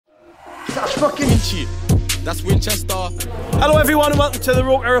That's fucking cheap. That's Winchester. Hello everyone and welcome to the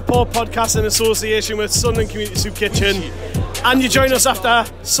ROKER RAPPORT PUBCAST in association with Sunderland Community Soup Kitchen. And you join us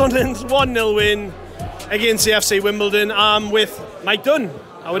after Sunderland's 1-0 win against SAFC Wimbledon. I'm with Mike Dunn.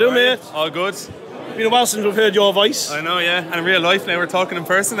 How we doing, mate? All good. Been a while since we've heard your voice. I know, yeah. And in real life now, we're talking in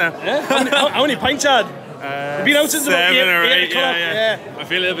person now. Yeah? How many pints had? You've been out since about 7 or 8, o'clock. yeah. I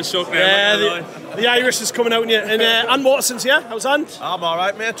feel a little bit shook now. Yeah, the Irish is coming out in you. And Ann Waterson's here. How's Ann? I'm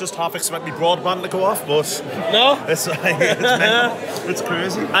alright, mate. Just half expect me broadband to go off, but no, it's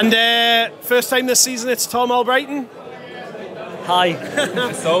crazy. And first time this season, it's Tom Albrighton. Hi.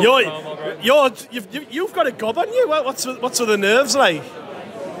 You've got a gob on you. What's with the nerves like?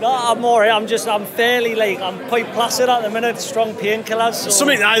 No, I'm alright. I'm fairly I'm quite placid at the minute. Strong painkillers. So.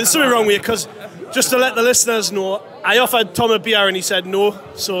 There's something wrong with you, because just to let the listeners know, I offered Tom a beer and he said no.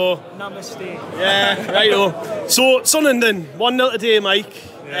 So namaste. Yeah, right. So Sunderland 1-0 today, Mike.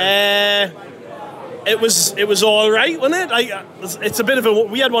 Yeah. It was all right, wasn't it? Like, it's a bit of a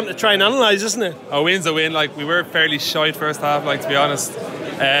weird one to try and analyse, isn't it? A win's a win. Like, we were fairly shite first half, like, to be honest.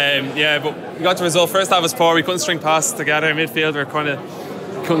 Yeah, but we got the result. First half was poor. We couldn't string passes together in midfield. We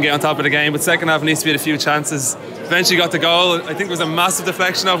couldn't get on top of the game. But second half needs to be a few chances. Eventually got the goal. I think it was a massive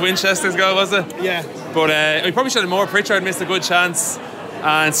deflection of Winchester's goal, was it? Yeah. But we probably should have more. Pritchard missed a good chance,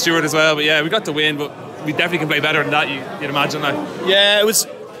 and Stewart as well. But yeah, we got the win. But we definitely can play better than that. You'd imagine. Like. Yeah, it was.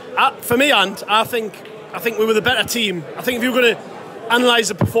 For me, and I think we were the better team. I think if you were going to analyse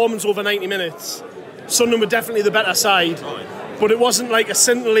the performance over 90 minutes, Sunderland were definitely the better side. But it wasn't like a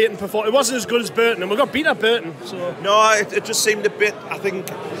scintillating performance. It wasn't as good as Burton, and we got beat at Burton. So. No, it just seemed a bit. I think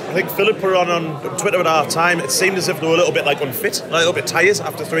Philip put on Twitter at half time. It seemed as if they were a little bit unfit, a little bit tired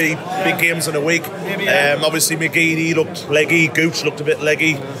after 3 big games in a week. Obviously, McGeady looked leggy. Gooch looked a bit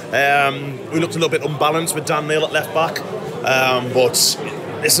leggy. We looked a little bit unbalanced with Dan Neil at left back. But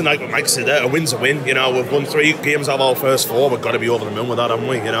listen, like Mike said, a win's a win. You know, we've won 3 games out of our first 4. We've got to be over the moon with that, haven't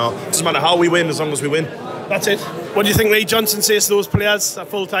we? You know, it doesn't matter how we win as long as we win. That's it. What do you think Lee Johnson says to those players at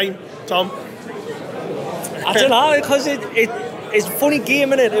full time, Tom? I don't know, because it's a funny game,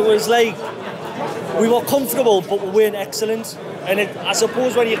 innit? It was like we were comfortable, but we weren't excellent. And I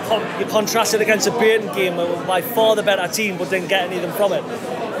suppose when you contrast it against a Burton game, we were by far the better team, but didn't get anything from it.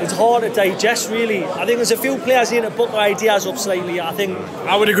 It's hard to digest, really. I think there's a few players here to put their ideas up slightly.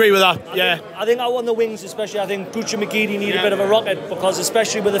 I would agree with that. Yeah. I think out on the wings, especially, I think Gooch and McGeady need a bit of a rocket, because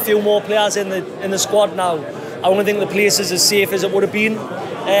especially with a few more players in the squad now, I don't think the place is as safe as it would have been.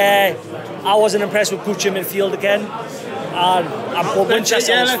 I wasn't impressed with Gooch in midfield again. But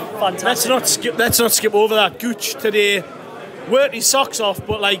Winchester was fantastic. Let's not skip over that. Gooch today worked his socks off,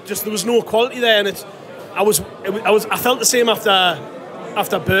 but there was no quality there, and I felt the same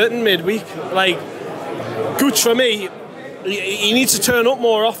after Burton midweek. Like, Gooch, for me, he needs to turn up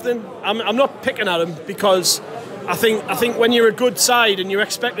more often. I'm not picking at him, because I think when you're a good side and you're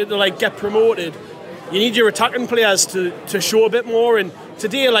expected to get promoted, you need your attacking players to show a bit more. And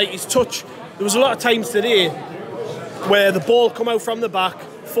today, his touch, there was a lot of times today where the ball come out from the back,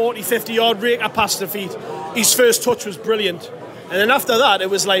 40-50 yard rake past the feet. His first touch was brilliant, and then after that it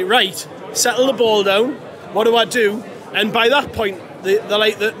was right, settle the ball down. What do I do? And by that point,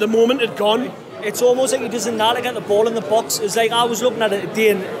 the moment had gone. It's almost like he doesn't know how to get the ball in the box. It's like I was looking at it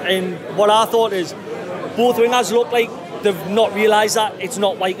today, and what I thought is both wingers look like they've not realised that it's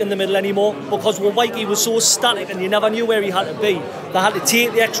not Wyke in the middle anymore, because Wyke, he was so static and you never knew where he had to be. They had to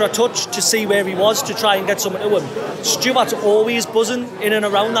take the extra touch to see where he was, to try and get something to him. Stewart's always buzzing in and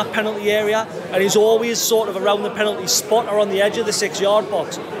around that penalty area, and he's always sort of around the penalty spot or on the edge of the 6 yard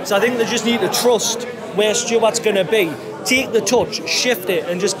box. So I think they just need to trust where Stewart's going to be. Take the touch, shift it,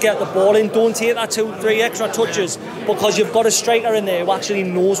 and just get the ball in. Don't take that 2-3 extra touches, because you've got a striker in there who actually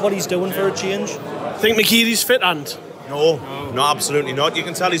knows what he's doing for a change. Think McGeady's fit, and? No, absolutely not. You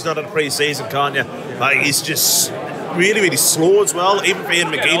can tell he's not in pre-season, can't you? He's just really, really slow as well, even for Ian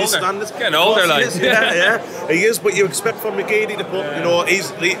McGeady's standards. Getting older, Yeah, he is. But you expect from McGeady to put,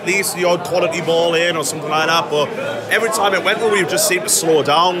 he's at least the odd quality ball in or something like that. But every time it went, we've just seemed to slow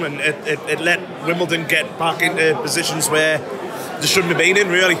down, and it let Wimbledon get back into positions where they shouldn't have been in,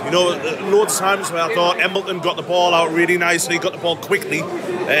 really. Loads of times where I thought Embleton got the ball out really nicely, got the ball quickly,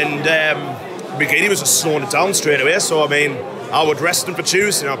 and McGeady was just slowing it down straight away. So, I would rest him for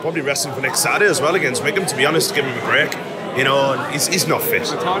Tuesday, and I'll probably rest him for next Saturday as well against Wigan, to be honest, to give him a break. He's not fit.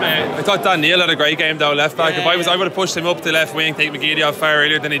 I thought Dan Neil had a great game, though, left back. I would have pushed him up to left wing, take McGeady off far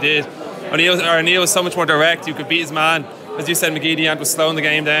earlier than he did. Neil was so much more direct. You could beat his man. As you said, McGeady was slowing the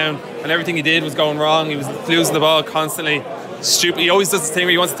game down, and everything he did was going wrong. He was losing the ball constantly. Stupid. He always does this thing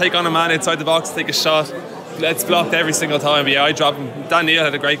where he wants to take on a man inside the box, take a shot. it's blocked every single time. But yeah, I drop him. Dan Neil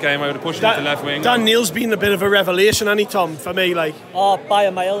had a great game. I would have pushed him to the left wing. Dan Neil's been a bit of a revelation, hasn't he, Tom? For me, like. Oh, by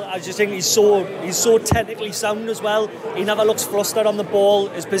a mile. I just think he's so technically sound as well. He never looks flustered on the ball.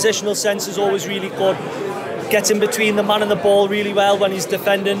 His positional sense is always really good. Gets in between the man and the ball really well when he's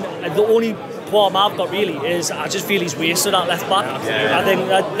defending. And the only problem I've got really is I just feel he's wasted at left back. I think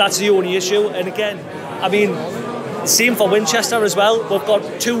that's the only issue. And again, I mean, same for Winchester as well. We've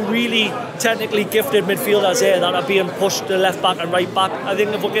got two really technically gifted midfielders here that are being pushed to left back and right back. I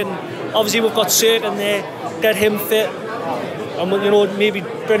think if we can, obviously we've got Cirkin there, get him fit, and maybe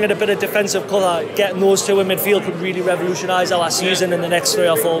bring in a bit of defensive colour. Getting those two in midfield could really revolutionise our season in the next 3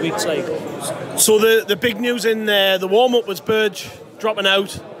 or 4 weeks. Like. So the big news in the warm-up was Burge dropping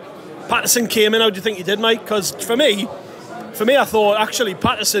out. Patterson came in. How do you think he did, Mike? Because for me, I thought actually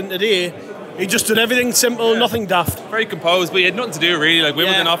Patterson today, he just did everything simple, nothing daft. Very composed, but he had nothing to do really. Like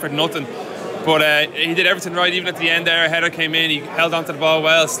Wimbledon offered nothing, but he did everything right. Even at the end there, a header came in. He held onto the ball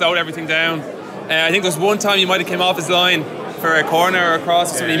well, slowed everything down. I think there was one time he might have came off his line for a corner or a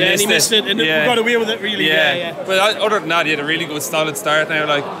cross, so he missed it. And we got away with it really. But other than that, he had a really good solid start now.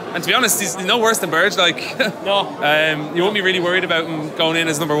 Like, and to be honest, he's no worse than Burge. Like, no, you won't be really worried about him going in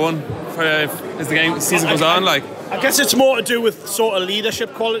as number one as the season goes on. Like, I guess it's more to do with sort of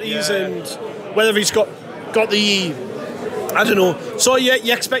leadership qualities and whether he's got the. I don't know. So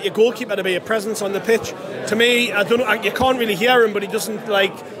you expect your goalkeeper to be a presence on the pitch. To me, I don't know. You can't really hear him, but he doesn't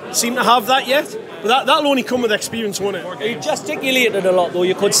seem to have that yet. But that'll only come with experience, won't it? He gesticulated a lot, though.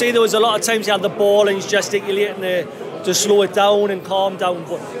 You could say there was a lot of times he had the ball and he's gesticulating to slow it down and calm down.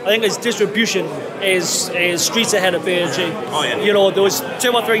 But I think his distribution is streets ahead of Burge. Oh, yeah. There was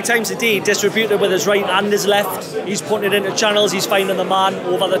 2 or 3 times a day he distributed with his right and his left. He's putting it into channels. He's finding the man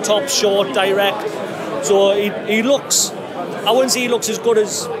over the top, short, direct. So he looks. I wouldn't say he looks as good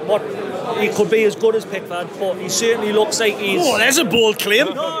as what he could be as good as Pickford, but he certainly looks like he's. Oh, there's a bold claim.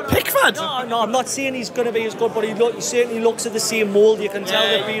 Pickford. No, I'm not saying he's going to be as good, but he certainly looks at the same mould. You can tell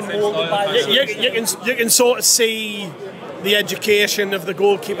they're being moulded by the same. You can sort of see the education of the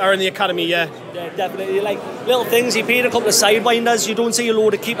goalkeeper in the academy. Yeah, definitely. Like little things. He played a couple of sidewinders. You don't see a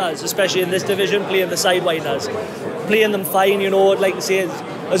load of keepers, especially in this division, playing the sidewinders, playing them fine. Like you say.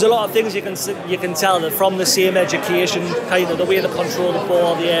 There's a lot of things you can tell that from the same education, kind of the way they control the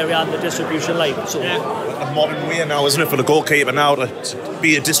ball, the area, and the distribution. So a modern way now, isn't it, for the goalkeeper now to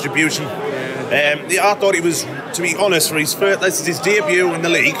be a distribution? I thought he was, to be honest, for his first, this is his debut in the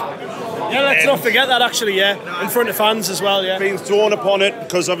league. Yeah, let's not forget that actually. In front of fans as well. Yeah, being thrown upon it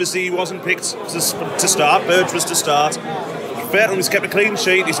because obviously he wasn't picked to start. Burge was to start. Patterson has kept a clean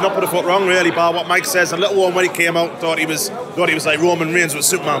sheet. He's not put a foot wrong really, bar what Mike says. A little one when he came out thought he was like Roman Reigns with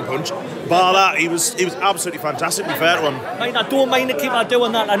Superman punch. Bar that, he was absolutely fantastic. To be fair to him. I don't mind the keeper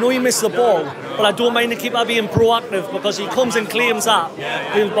doing that. I know he missed the ball, but I don't mind the keeper being proactive because he comes and claims that.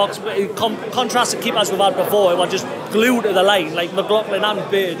 He contrasts the keepers we've had before, who were just glued to the line, like McLaughlin and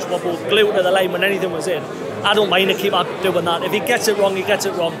Burge were both glued to the line when anything was in. I don't mind a keeper doing that. If he gets it wrong, he gets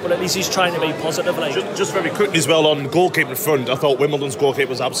it wrong, but at least he's trying to be positive. Just very quickly as well on goalkeeping front, I thought Wimbledon's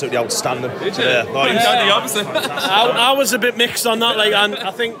goalkeeper was absolutely outstanding. Did you? Yeah. The opposite. I was a bit mixed on that, and I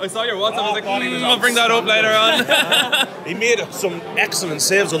think I saw your WhatsApp. I was like, I'll bring that up later on. He made some excellent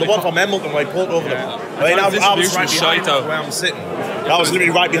saves. The one from Wimbledon where he pulled over them. I was right behind where I'm sitting. I was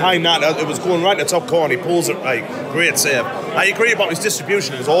literally right behind that. It was going right in the top corner. He pulls it right. Great save. I agree about his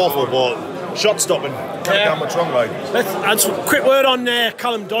distribution. It was awful, but shot stopping. Can't down much wrong, Let's quick word on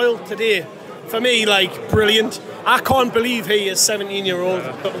Callum Doyle today. For me, brilliant. I can't believe he is 17-year-old.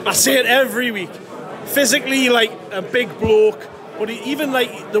 I say it every week. Physically, a big bloke, but even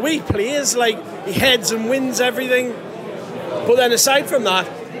the way he plays, he heads and wins everything. But then aside from that,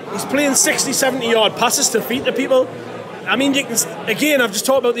 he's playing 60, 70-yard passes to feet to people. I mean, you can, again, I've just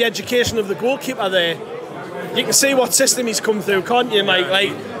talked about the education of the goalkeeper there. You can see what system he's come through, can't you, Mike?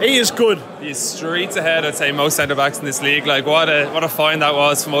 He is good. He's streets ahead, I'd say, most centre-backs in this league. What a find that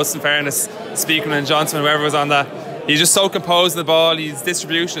was from us, in fairness. Speaking and Johnson, whoever was on that. He's just so composed in the ball. His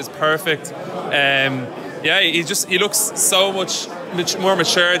distribution is perfect. He looks so much more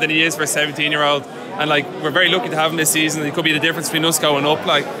mature than he is for a 17-year-old. And we're very lucky to have him this season. He could be the difference between us going up,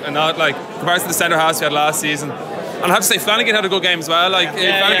 and not compared to the centre halves we had last season. And I have to say, Flanagan had a good game as well.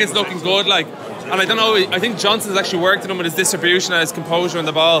 Flanagan's looking good. And I don't know, I think Johnson's actually worked on him with his distribution and his composure on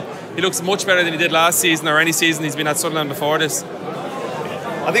the ball. He looks much better than he did last season or any season he's been at Sunderland before this.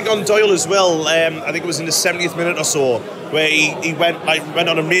 I think on Doyle as well, I think it was in the 70th minute or so, where he went on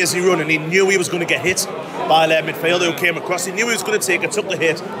an amazing run and he knew he was going to get hit by a midfielder who came across. He knew he was going to take it, took the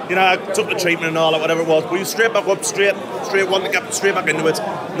hit, took the treatment and all that, whatever it was. But he was straight back up, straight one to get straight back into it.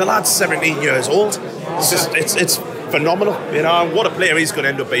 And the lad's 17 years old. It's phenomenal, and what a player he's going to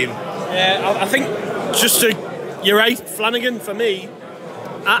end up being. Yeah, I think you're right, Flanagan. For me,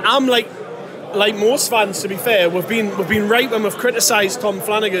 I'm like most fans. To be fair, we've been right when we've criticised Tom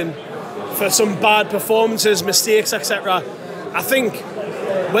Flanagan for some bad performances, mistakes, etc. I think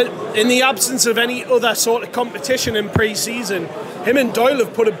when in the absence of any other sort of competition in pre-season, him and Doyle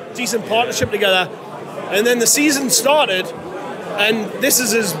have put a decent partnership together, and then the season started, and this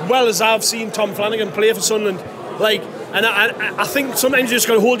is as well as I've seen Tom Flanagan play for Sunderland. And I think sometimes you just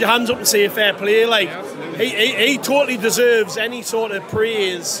got to hold your hands up and say fair play. He totally deserves any sort of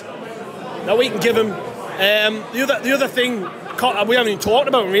praise that we can give him. The other thing we haven't even talked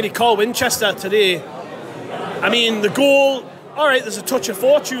about really, Carl Winchester today. I mean, the goal, all right, there's a touch of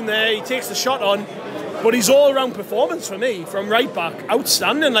fortune there. He takes the shot on, but his all-round performance for me from right back,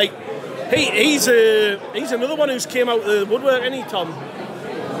 outstanding. He's another one who's came out of the woodwork, isn't he, Tom?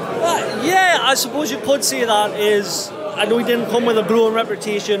 Yeah, I suppose you could say that is. I know he didn't come with a glowing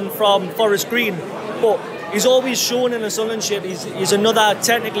reputation from Forest Green, but he's always shown in a Sunderland shirt he's another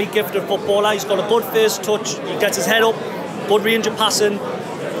technically gifted footballer. He's got a good first touch, he gets his head up, good range of passing,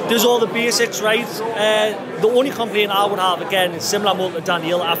 does all the basics right. The only complaint I would have, again, is similar more to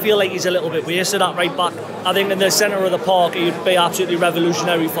Daniel. I feel like he's a little bit wasted at right back. I think in the centre of the park he'd be absolutely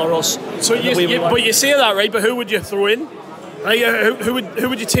revolutionary for us. So but you say that, right, but who would you throw in? Who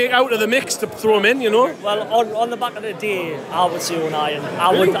would you take out of the mix to throw him in, Well, on the back of the day, I would say O'Nien.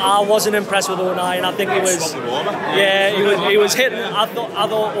 I wasn't impressed with O'Nien. I think he was... Yeah, he was hitting... I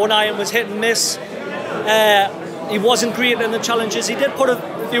thought O'Nien was hit and miss. He wasn't great in the challenges. He did put a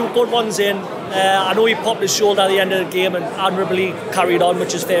few good ones in. I know he popped his shoulder at the end of the game and admirably carried on,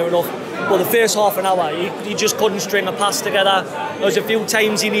 which is fair enough. But the first half an hour, he just couldn't string a pass together. There was a few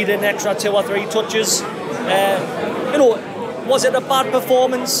times he needed an extra 2 or 3 touches. Was it a bad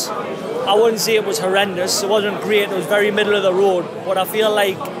performance? I wouldn't say it was horrendous. It wasn't great. It was very middle of the road. But I feel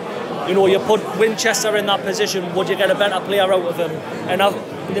like, you put Winchester in that position, would you get a better player out of him? And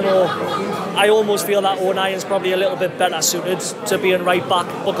I almost feel that O'Nien's probably a little bit better suited to being right back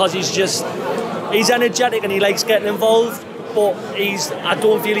because he's energetic and he likes getting involved. But I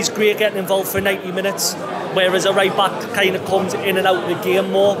don't feel he's great getting involved for 90 minutes, whereas a right back kind of comes in and out of the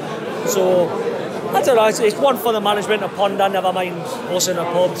game more. So I don't know. It's one for the management to ponder. Never mind us in a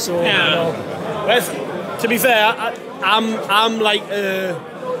pub. So Well, to be fair, I'm like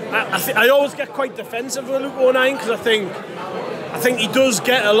I always get quite defensive with Luke O'Nien because I think he does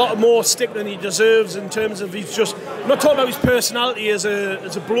get a lot more stick than he deserves in terms of I'm not talking about his personality as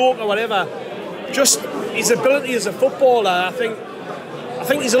a bloke or whatever, just his ability as a footballer. I think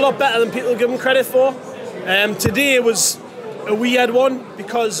he's a lot better than people give him credit for. Today was a weird one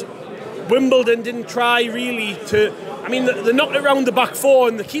because Wimbledon didn't try really to... I mean, they knocked it around the back four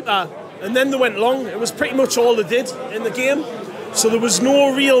and the keeper, and then they went long. It was pretty much all they did in the game. So there was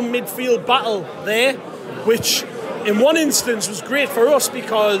no real midfield battle there, which in one instance was great for us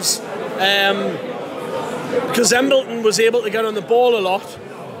because Embleton was able to get on the ball a lot,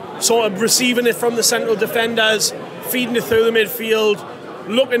 sort of receiving it from the central defenders, feeding it through the midfield,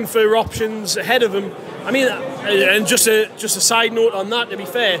 looking for options ahead of him. I mean, and just a side note on that, to be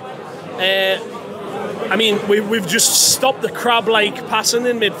fair, I mean, we've just stopped the crab-like passing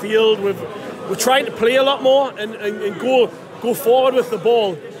in midfield. We're trying to play a lot more and go forward with the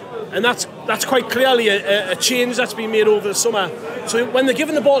ball, and that's quite clearly a change that's been made over the summer. So when they're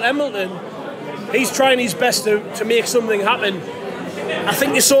giving the ball to Embleton, he's trying his best to make something happen. I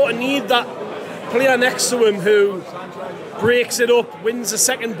think you sort of need that player next to him who breaks it up, wins the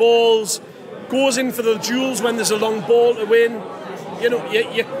second balls, goes in for the duels when there's a long ball to win.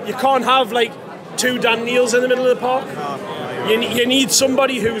 You can't have like 2 Dan Neils in the middle of the park. You need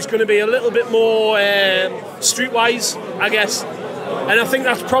somebody who's going to be a little bit more streetwise, I guess. And I think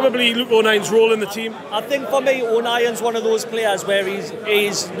that's probably Luke O'Nien's role in the team. I think for me, O'Nien's one of those players where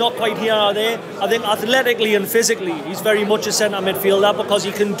he's not quite here or there. I think athletically and physically, he's very much a centre midfielder because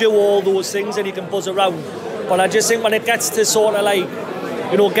he can do all those things and he can buzz around. But I just think when it gets to sort of like,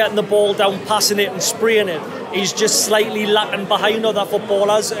 getting the ball down, passing it and spraying it, he's just slightly lacking behind other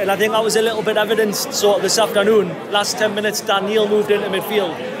footballers, and I think that was a little bit evidenced sort of this afternoon. Last 10 minutes, Neil moved into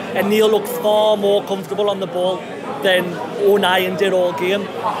midfield, and Neil looked far more comfortable on the ball than O'Nien did all game.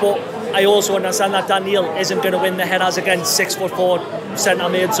 But I also understand that Daniel isn't going to win the headers against 6'4" centre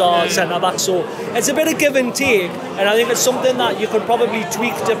mids or centre backs. So it's a bit of give and take, and I think it's something that you could probably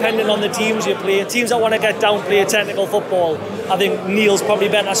tweak depending on the teams you play. Teams that want to get down, play technical football, I think Neil's probably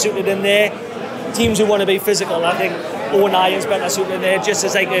better suited in there. Teams who want to be physical, I think O'Nien's better suited in there, just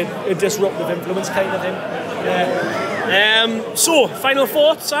as like a disruptive influence kind of thing. Yeah. So, final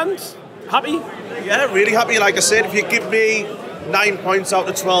thoughts, and happy? Yeah, really happy. Like I said, if you give me 9 points out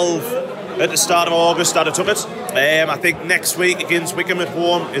of 12 at the start of August, I'd have took it. I think next week against Wickham at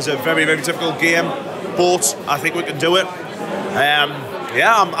home is a very, very difficult game, but I think we can do it. I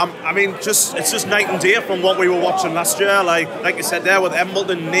mean, it's just night and day from what we were watching last year. Like you said there with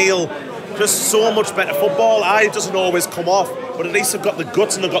Wimbledon, Neil, just so much better football. It doesn't always come off, but at least they've got the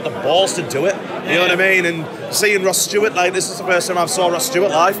guts and they've got the balls to do it. You know what I mean? And seeing Ross Stewart, like, this is the first time I've saw Ross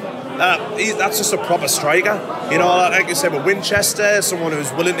Stewart live. That's just a proper striker. You know, like you said, with Winchester, someone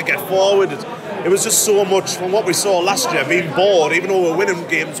who's willing to get forward. It was just so much from what we saw last year, being bored, even though we're winning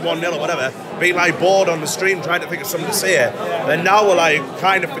games 1-0 or whatever, being like bored on the stream, trying to think of something to say. And now we're like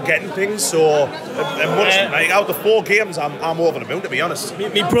kind of forgetting things. So, like out of the 4 games, I'm over the moon, to be honest.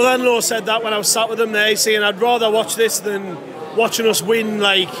 My brother-in-law said that when I was sat with him there, he's saying I'd rather watch this than watching us win,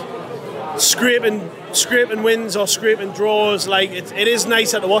 like scraping wins or scraping draws. Like it is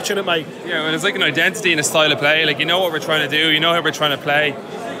nice after watching it, mate. Yeah, well, it's like an identity and a style of play. Like, you know what we're trying to do, you know how we're trying to play.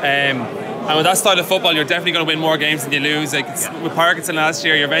 And with that style of football, you're definitely going to win more games than you lose. Like with Parkinson last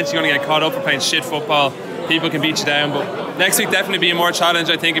year, you're eventually going to get caught up for playing shit football. People can beat you down, but next week definitely be a more challenge.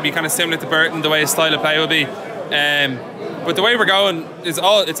 I think it'd be kind of similar to Burton, the way his style of play will be. But the way we're going is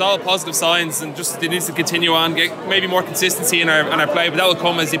it's all positive signs, and just it needs to continue on, get maybe more consistency in our play. But that will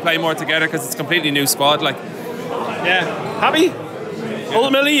come as you play more together, because it's a completely new squad. Like, yeah, happy.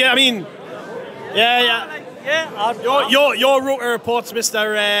 Ultimately, yeah, I mean, your ROKER reports,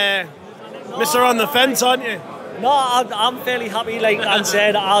 Mr. on the fence, aren't you? No, I'm fairly happy. Like Anne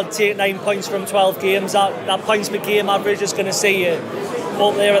said, I'll take 9 points from 12 games. That points per game average is going to see you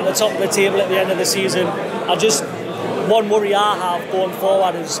up there at the top of the table at the end of the season. One worry I have going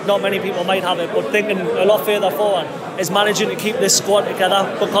forward is, not many people might have it, but thinking a lot further forward, is managing to keep this squad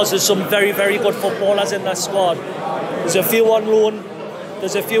together, because there's some very, very good footballers in this squad. There's a few on loan,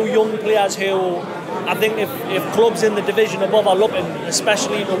 there's a few young players who I think if clubs in the division above are looking,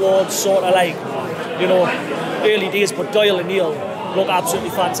 especially towards sort of like, you know, early days, but Doyle and Neil look absolutely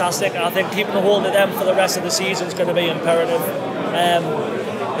fantastic, and I think keeping a hold of them for the rest of the season is going to be imperative.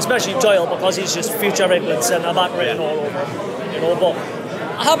 Especially Doyle, because he's just future England centre-back written all over him, you know. But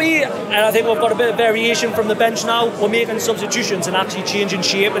happy, and I think we've got a bit of variation from the bench now. We're making substitutions and actually changing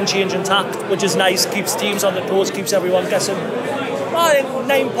shape and changing tact, which is nice, keeps teams on the toes, keeps everyone guessing. I think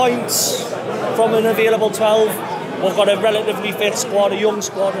 9 points from an available 12. We've got a relatively fit squad, a young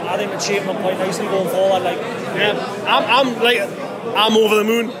squad. I think it's shaping up quite nicely going forward. Like, yeah, I'm over the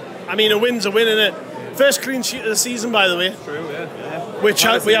moon. I mean, a win's a win, innit? First clean sheet of the season, by the way. True, yeah. Which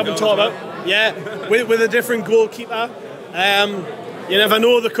we haven't talked about. Yeah, with a different goalkeeper. You never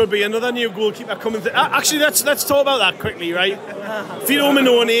know, there could be another new goalkeeper coming through. Actually, let's talk about that quickly, right? Vito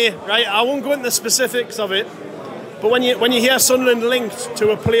Minoni, right? I won't go into the specifics of it, but when you hear Sunderland linked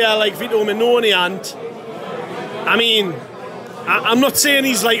to a player like Vito Minoni, and I mean, I'm not saying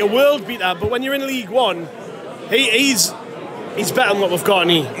he's like a world beater, but when you're in League One, he's better than what we've got,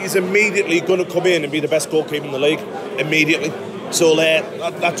 and he's immediately going to come in and be the best goalkeeper in the league, immediately. So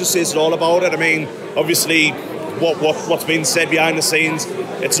that just says it all about it. I mean, obviously, what's been said behind the scenes,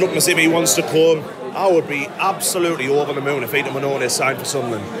 it's looking as if he wants to come. I would be absolutely over the moon if Vito Minoni signed for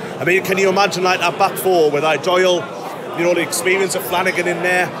Sunderland. I mean, can you imagine like that back four with like Doyle, you know, the experience of Flanagan in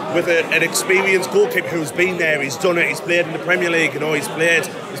there, with an experienced goalkeeper who's been there, he's done it, he's played in the Premier League, you know, he's played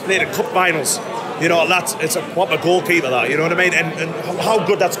in cup finals. You know, it's a proper goalkeeper, that, you know what I mean? And how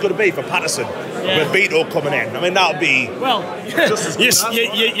good that's going to be for Patterson, with Vito coming in. I mean, that would be just as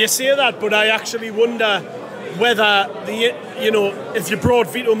good. You say that, but I actually wonder whether, if you brought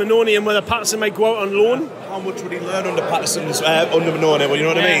Vito Minoni in, whether Patterson might go out on loan. How much would he learn under Patterson's, under Minoni, well, you know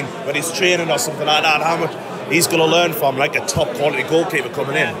what I mean? When he's training or something like that, how much he's going to learn from, like a top quality goalkeeper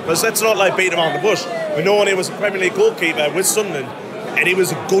coming in. Because let's not like beat him around the bush. Minoni was a Premier League goalkeeper with Sunderland, and he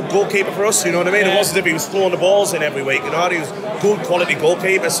was a good goalkeeper for us, you know what I mean? It wasn't as if he was throwing the balls in every week, you know, he was good quality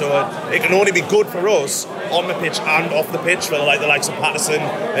goalkeeper, so it can only be good for us on the pitch and off the pitch for like the likes of Patterson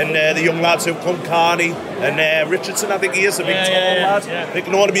and the young lads who've come, Carney and Richardson, I think he is a big lad. Yeah. It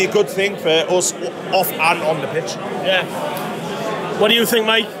can only be a good thing for us off and on the pitch. Yeah. What do you think,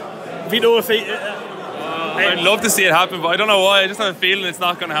 Mike? Vito, if he... I'd love to see it happen, but I don't know why. I just have a feeling it's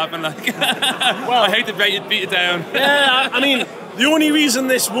not going to happen. Like, I hate to beat it down. Yeah, I mean, The only reason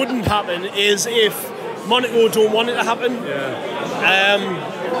this wouldn't happen is if Monaco don't want it to happen.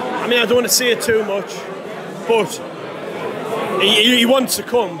 I mean, I don't want to say it too much, but he wants to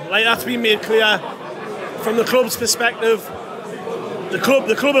come. Like, that's been made clear from the club's perspective. The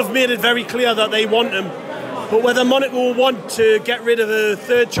club have made it very clear that they want him. But whether Monaco want to get rid of a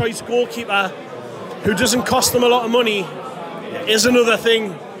third choice goalkeeper who doesn't cost them a lot of money is another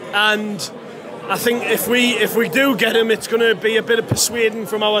thing. And I think if we do get him, it's going to be a bit of persuading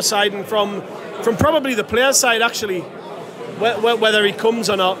from our side and from probably the players' side, actually, whether he comes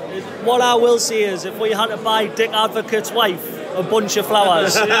or not. What I will say is, if we had to buy Dick Advocate's wife a bunch of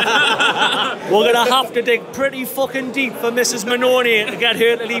flowers, we're going to have to dig pretty fucking deep for Mrs. Manoni to get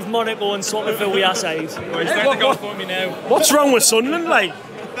her to leave Monaco and sort of fill our side. What's wrong with Sunderland, like?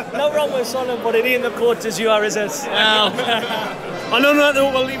 Not wrong with Sunderland, but it ain't the court as you are, is it? On that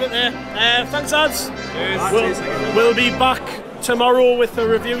note, we'll leave it there. Thanks, lads. We'll be back tomorrow with a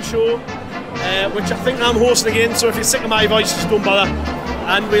review show, which I think I'm hosting again, so if you're sick of my voice, just don't bother.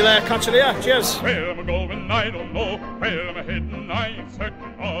 And we'll catch you later. Cheers. Where am I going? I don't know. Where am I heading? I ain't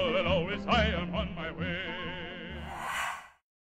certain. All I know is I am